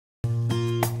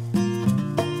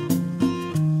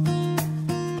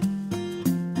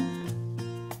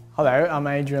Hello, I'm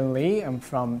Adrian Li. I'm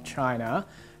from China,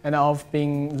 and I've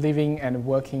been living and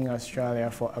working in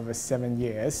Australia for over 7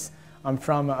 years. I'm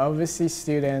from overseas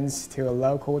students to a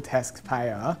local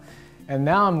taxpayer, and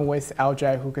now I'm with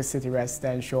LJ Hooker City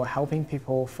Residential, helping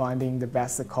people finding the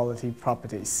best quality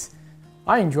properties.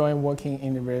 I enjoy working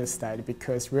in real estate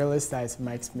because real estate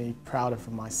makes me proud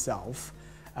of myself,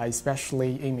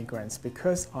 especially immigrants,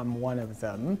 because I'm one of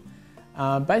them.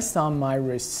 Based on my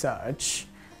research,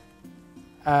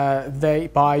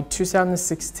 by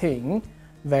 2016,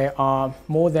 there are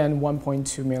more than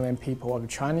 1.2 million people of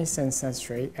Chinese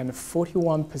ancestry, and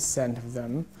 41% of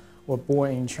them were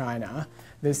born in China.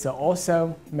 There's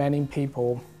also many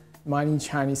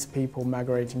Chinese people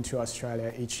migrating to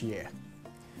Australia each year.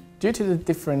 Due to the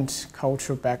different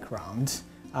cultural background,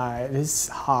 it is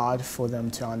hard for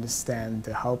them to understand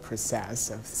the whole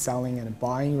process of selling and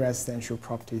buying residential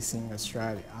properties in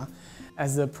Australia.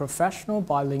 As a professional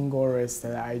bilingual real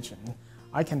estate agent,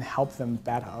 I can help them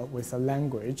better with a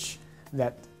language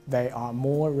that they are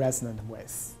more resonant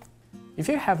with. If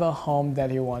you have a home that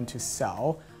you want to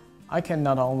sell, I can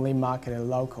not only market it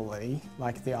locally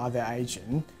like the other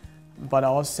agent, but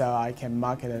also I can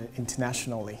market it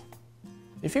internationally.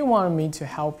 If you want me to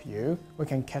help you, we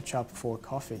can catch up for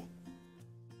coffee.